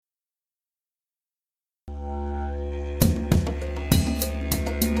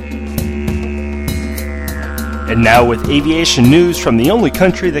And now with aviation news from the only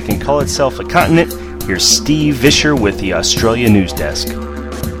country that can call itself a continent, here's Steve Visscher with the Australia News Desk.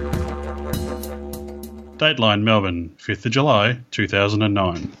 Dateline Melbourne, 5th of July,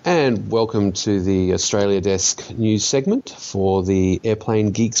 2009. And welcome to the Australia Desk news segment for the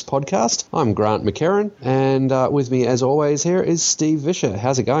Airplane Geeks podcast. I'm Grant McCarran, and with me as always here is Steve Visscher.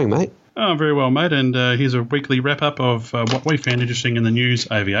 How's it going, mate? Oh, very well, mate, and here's a weekly wrap-up of what we found interesting in the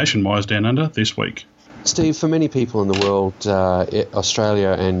news aviation-wise down under this week. Steve, for many people in the world,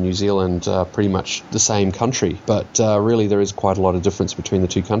 Australia and New Zealand are pretty much the same country, but really there is quite a lot of difference between the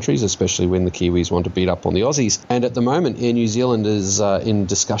two countries, especially when the Kiwis want to beat up on the Aussies. And at the moment, Air New Zealand is in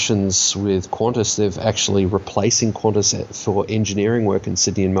discussions with Qantas. They're actually replacing Qantas for engineering work in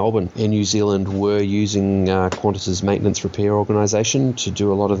Sydney and Melbourne. Air New Zealand were using Qantas's maintenance repair organisation to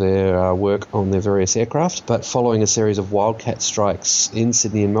do a lot of their work on their various aircraft, but following a series of wildcat strikes in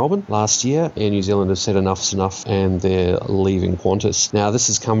Sydney and Melbourne last year, Air New Zealand has said enough's enough and they're leaving Qantas. Now, this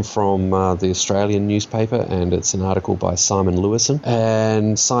has come from the Australian newspaper, and it's an article by Simon Lewison.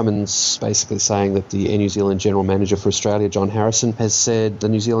 And Simon's basically saying that the Air New Zealand General Manager for Australia, John Harrison, has said the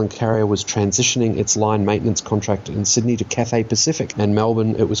New Zealand carrier was transitioning its line maintenance contract in Sydney to Cathay Pacific, and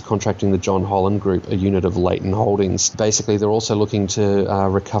Melbourne it was contracting the John Holland Group, a unit of Leighton Holdings. Basically, they're also looking to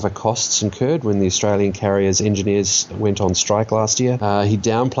recover costs incurred when the Australian carrier's engineers went on strike last year. He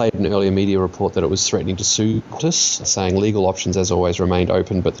downplayed an earlier media report that it was threatening to sue Qantas, saying legal options as always remained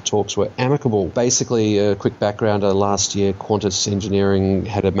open, but the talks were amicable. Basically, a quick background, last year Qantas Engineering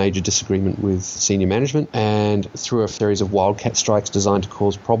had a major disagreement with senior management, and through a series of wildcat strikes designed to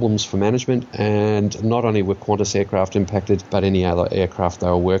cause problems for management, and not only were Qantas aircraft impacted, but any other aircraft they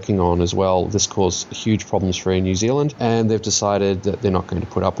were working on as well. This caused huge problems for Air New Zealand, and they've decided that they're not going to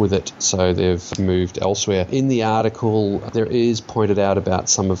put up with it, so they've moved elsewhere. In the article, there is pointed out about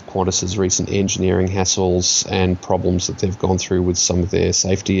some of Qantas's recent engineering hassles and problems that they've gone through with some of their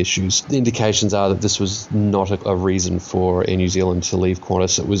safety issues. The indications are that this was not a reason for Air New Zealand to leave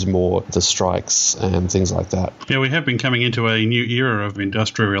Qantas. It was more the strikes and things like that. Yeah, we have been coming into a new era of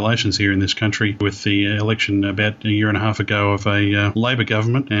industrial relations here in this country with the election about a year and a half ago of a Labor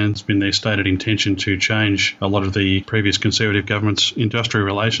government, and it's been their stated intention to change a lot of the previous Conservative government's industrial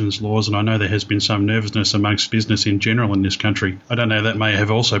relations laws, and I know there has been some nervousness amongst business in general in this country. I don't know, that may have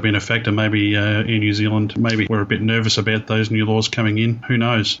also been a factor. Maybe in New Zealand, maybe we're a bit nervous about those new laws coming in. Who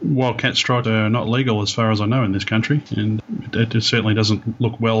knows? Wildcat strikes are not legal as far as I know in this country, and it certainly doesn't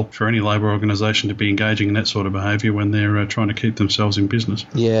look well for any Labor organisation to be engaging in that sort of behaviour when they're trying to keep themselves in business.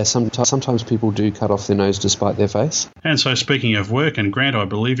 Yeah, sometimes people do cut off their nose to spite their face. And so speaking of work, and Grant, I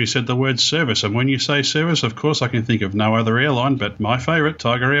believe you said the word service, and when you say service, of course I can think of no other airline but my favourite,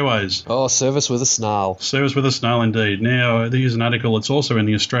 Tiger Airways. Oh, service with a snarl. Service with a snarl indeed. Now, here's an article that's also in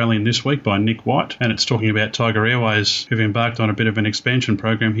the Australian this week by Nick White, and it's talking about Tiger Airways, who've embarked on a bit of an expansion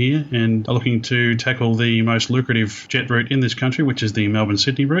program here and are looking to tackle the most lucrative jet route in this country, which is the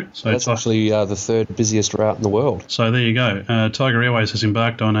Melbourne-Sydney route. So that's actually the third busiest route in the world. So there you go. Tiger Airways has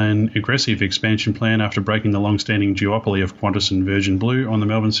embarked on an aggressive expansion plan after breaking the long-standing duopoly of Qantas and Virgin Blue on the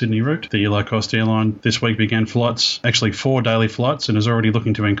Melbourne-Sydney route. The low-cost airline this week began flights, actually 4 daily flights, and is already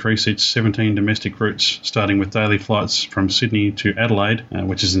looking to increase its 17 domestic routes, starting with daily flights from Sydney to Adelaide,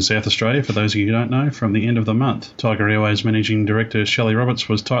 which is in South Australia, for those of you who don't know, from the end of the month. Tiger Airways Managing Director Shelley Roberts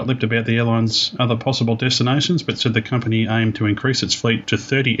was tight-lipped about the airline's other possible destinations, but said the company aimed to increase its fleet to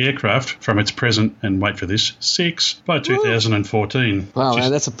 30 aircraft from its present, and wait for this, 6 by 2014. Wow,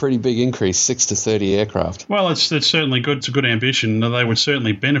 man, that's a pretty big increase, 6 to 30 aircraft. Well, it's certainly good. It's a good ambition. They would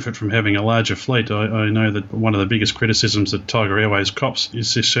certainly benefit from having a larger fleet. I know that one of the biggest criticisms that Tiger Airways cops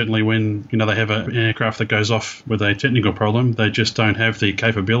is certainly when they have an aircraft that goes off with a technical problem. They just don't have the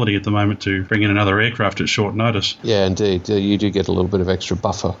capability at the moment to bring in another aircraft at short notice. Yeah, indeed. You do get a little bit of extra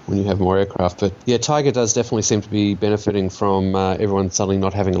buffer when you have more aircraft. But yeah, Tiger does definitely seem to be benefiting from everyone suddenly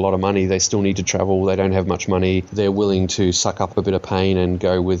not having a lot of money. They still need to travel. They don't have much money. They're willing to suck up a bit of pain and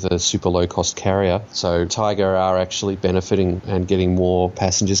go with a super low-cost carrier. So Tiger are actually benefiting and getting more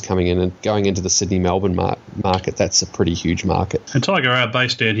passengers coming in, and going into the Sydney-Melbourne market. That's a pretty huge market. And Tiger are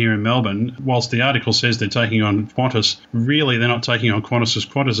based down here in Melbourne. Whilst the article says they're taking on Qantas, really they're not taking on Qantas, as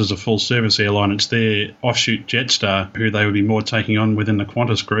Qantas is a full-service airline. It's their offshoot Jetstar, who they would be more taking on within the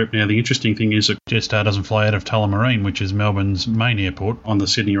Qantas group. Now, the interesting thing is that Jetstar doesn't fly out of Tullamarine, which is Melbourne's main airport. On the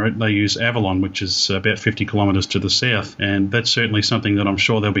Sydney route, they use Avalon, which is about 50 kilometres to the south, and that's certainly something that I'm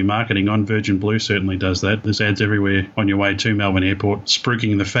sure they'll be marketing on. Virgin Blue certainly does that. There's ads everywhere on your way to Melbourne Airport,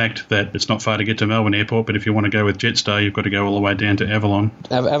 spruiking the fact that it's not far to get to Melbourne Airport, but if you want to go with Jetstar, you've got to go all the way down to Avalon.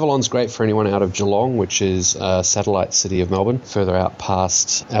 Avalon's great for anyone out of Geelong, which is a satellite city of Melbourne, further out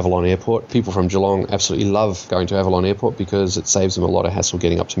past Avalon Airport. people from Geelong absolutely love going to Avalon Airport because it saves them a lot of hassle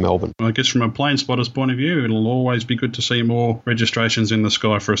getting up to Melbourne. Well, I guess from a plane spotter's point of view, it'll always be good to see more registrations in the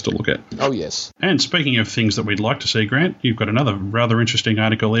sky for us to look at. Oh, yes. And speaking of things that we'd like to see, Grant, you've got another rather interesting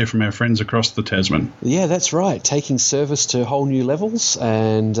article there from our friends across the Tasman. Yeah, that's right. Taking service to whole new levels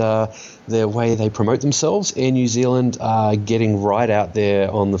and the way they promote themselves. Air New Zealand are getting right out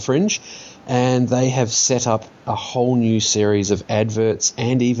there on the fringe, and they have set up a whole new series of adverts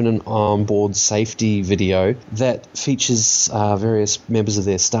and even an onboard safety video that features various members of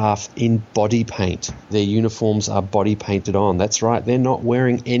their staff in body paint. Their uniforms are body painted on. That's right, they're not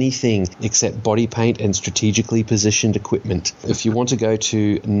wearing anything except body paint and strategically positioned equipment. If you want to go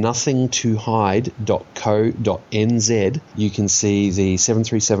to nothingtohide.co.nz, you can see the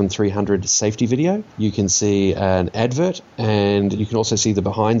 737-300 safety video, you can see an advert, and you can also see the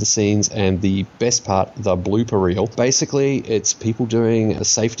behind the scenes and the best part, the blooper reel. Basically, it's people doing a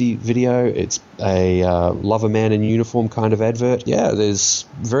safety video. It's a love a man in uniform kind of advert. Yeah, there's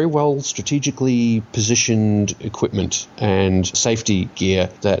very well strategically positioned equipment and safety gear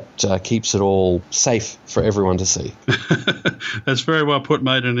that keeps it all safe for everyone to see. That's very well put,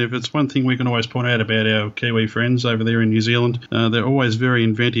 mate. And if it's one thing we can always point out about our Kiwi friends over there in New Zealand, they're always very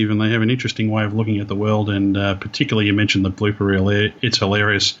inventive and they have an interesting way of looking at the world. And particularly, you mentioned the blooper reel there. It's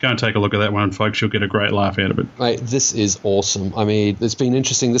hilarious. Go and take a look at that one, folks. You'll get a great laugh out of it. Mate, this is awesome. I mean, it's been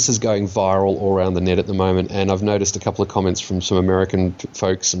interesting. This is going viral all around the net at the moment, and I've noticed a couple of comments from some American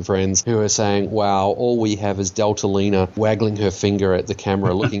folks and friends who are saying, wow, all we have is Delta-Lena waggling her finger at the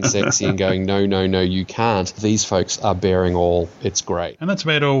camera, looking sexy and going, no, no, no, you can't. These folks are bearing all. It's great. And that's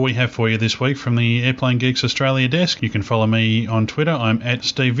about all we have for you this week from the Airplane Geeks Australia desk. You can follow me on Twitter. I'm at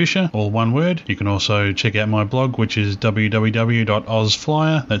Steve Vischer, all one word. You can also check out my blog, which is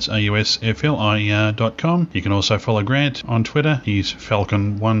www.ozflyer, that's AUSFLIER.com. You can also follow Grant on Twitter. He's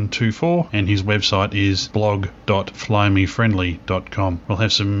Falcon124, and his website is blog.flymefriendly.com. We'll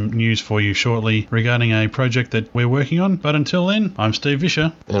have some news for you shortly regarding a project that we're working on. But until then, I'm Steve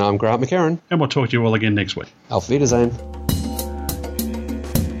Vischer. And I'm Grant McHerron. And we'll talk to you all again next week. Auf Wiedersehen.